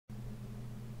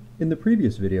In the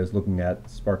previous videos looking at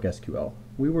Spark SQL,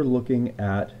 we were looking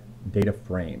at data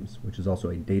frames, which is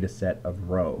also a data set of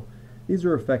row. These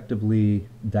are effectively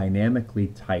dynamically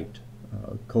typed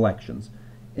collections,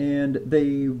 and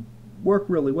they work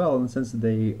really well in the sense that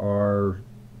they are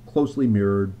closely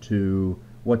mirrored to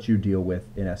what you deal with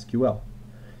in SQL.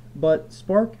 But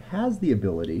Spark has the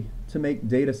ability to make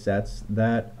data sets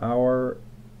that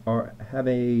have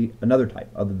another type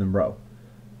other than row.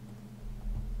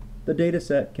 The data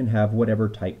set can have whatever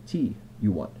type T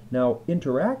you want. Now,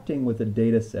 interacting with a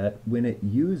data set when it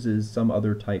uses some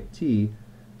other type T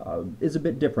is a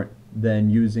bit different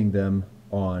than using them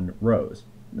on rows.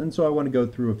 And so I want to go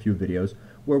through a few videos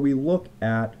where we look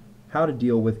at how to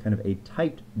deal with kind of a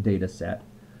typed data set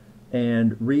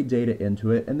and read data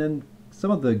into it, and then some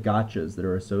of the gotchas that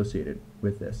are associated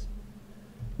with this.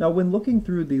 Now, when looking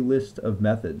through the list of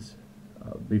methods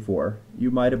before,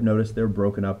 you might have noticed they're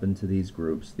broken up into these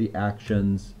groups: the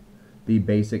actions, the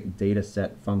basic data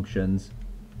set functions,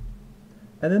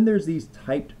 and then there's these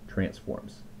typed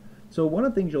transforms. So one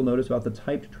of the things you'll notice about the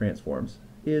typed transforms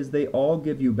is they all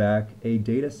give you back a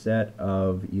data set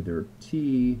of either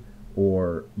T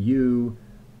or U,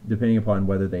 depending upon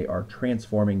whether they are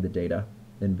transforming the data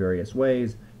in various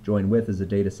ways. Join with is a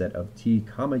data set of T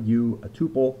comma U, a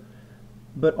tuple,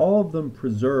 but all of them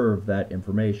preserve that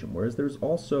information, whereas there's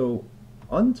also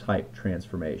untyped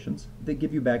transformations that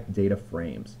give you back data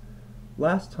frames.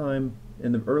 Last time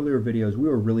in the earlier videos we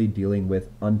were really dealing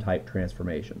with untyped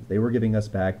transformations. They were giving us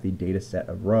back the data set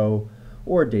of row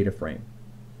or data frame.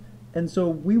 And so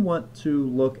we want to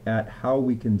look at how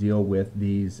we can deal with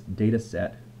these data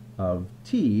set of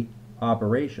T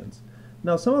operations.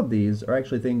 Now, some of these are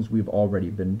actually things we've already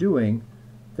been doing.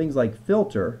 Things like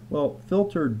filter. Well,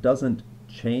 filter doesn't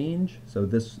change, so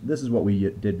this is what we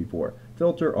did before.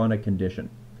 Filter on a condition.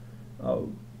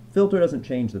 Filter doesn't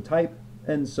change the type,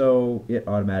 and so it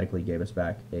automatically gave us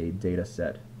back a data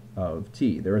set of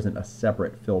T. There isn't a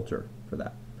separate filter for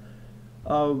that.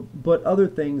 But other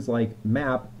things like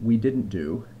map we didn't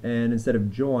do, and instead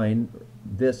of join,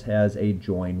 this has a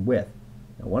join with.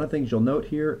 Now, one of the things you'll note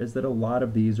here is that a lot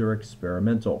of these are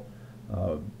experimental.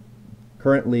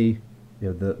 Currently,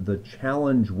 the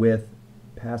challenge with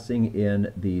passing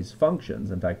in these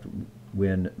functions, in fact,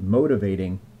 when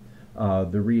motivating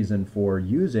the reason for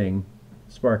using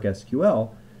Spark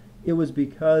SQL, it was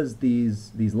because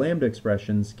these lambda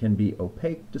expressions can be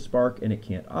opaque to Spark and it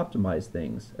can't optimize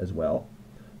things as well.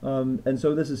 And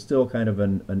so this is still kind of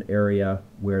an area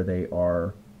where they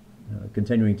are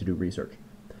continuing to do research.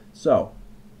 So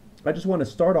I just want to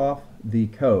start off the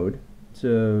code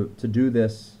to do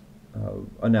this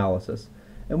analysis.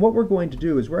 And what we're going to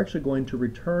do is we're actually going to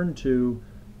return to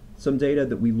some data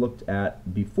that we looked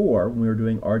at before when we were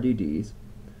doing RDDs.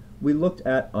 We looked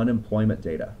at unemployment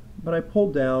data, but I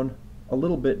pulled down a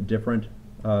little bit different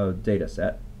data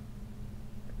set.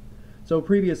 So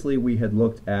previously we had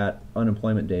looked at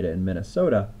unemployment data in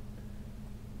Minnesota.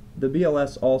 The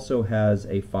BLS also has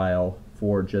a file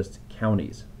for just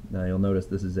counties. Now you'll notice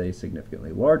this is a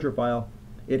significantly larger file.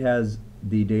 It has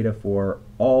the data for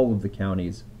all of the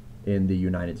counties in the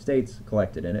United States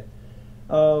collected in it.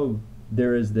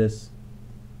 There is this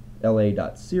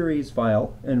la.series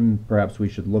file, and perhaps we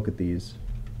should look at these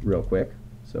real quick.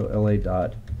 So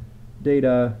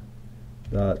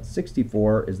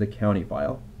la.data.64 is the county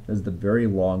file. This is the very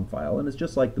long file, and it's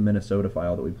just like the Minnesota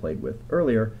file that we played with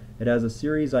earlier. It has a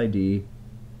series ID,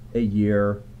 a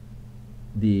year,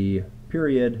 the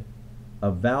period, a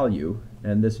value,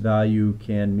 and this value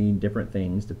can mean different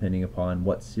things depending upon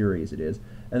what series it is.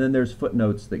 And then there's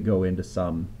footnotes that go into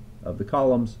some of the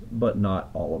columns, but not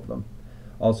all of them.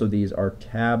 Also, these are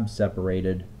tab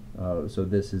separated, so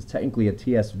this is technically a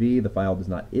TSV. The file does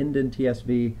not end in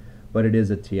TSV, but it is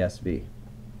a TSV.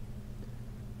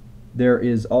 There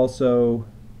is also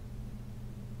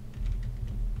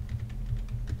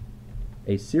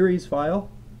a series file,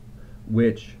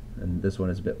 which, and this one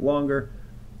is a bit longer,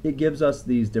 it gives us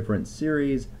these different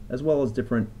series as well as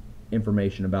different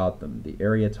information about them. The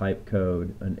area type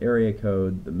code, an area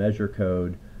code, the measure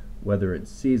code, whether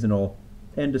it's seasonal,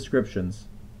 and descriptions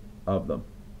of them.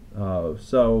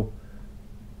 So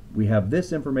we have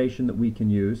this information that we can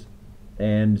use,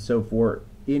 and so for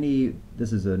any,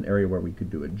 this is an area where we could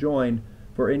do a join.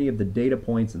 For any of the data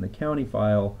points in the county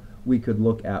file, we could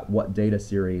look at what data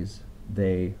series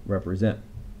they represent.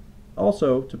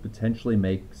 Also, to potentially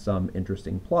make some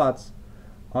interesting plots,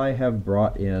 I have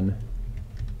brought in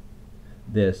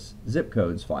this zip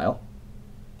codes file,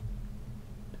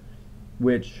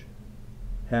 which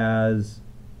has,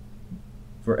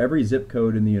 for every zip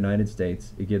code in the United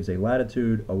States, it gives a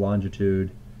latitude, a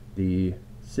longitude, the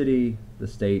city, the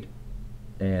state,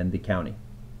 and the county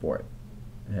for it.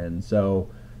 And so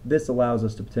this allows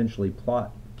us to potentially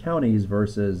plot counties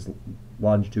versus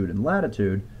longitude and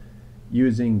latitude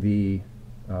using the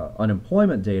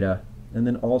unemployment data, and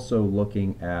then also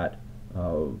looking at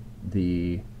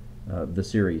the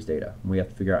series data. And we have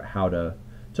to figure out how to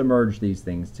merge these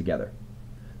things together.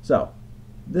 So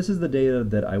this is the data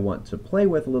that I want to play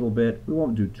with a little bit. We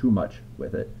won't do too much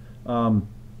with it,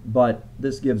 but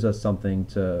this gives us something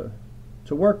to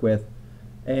work with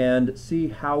and see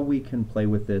how we can play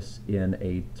with this in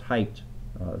a tight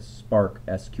Spark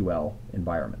SQL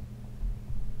environment.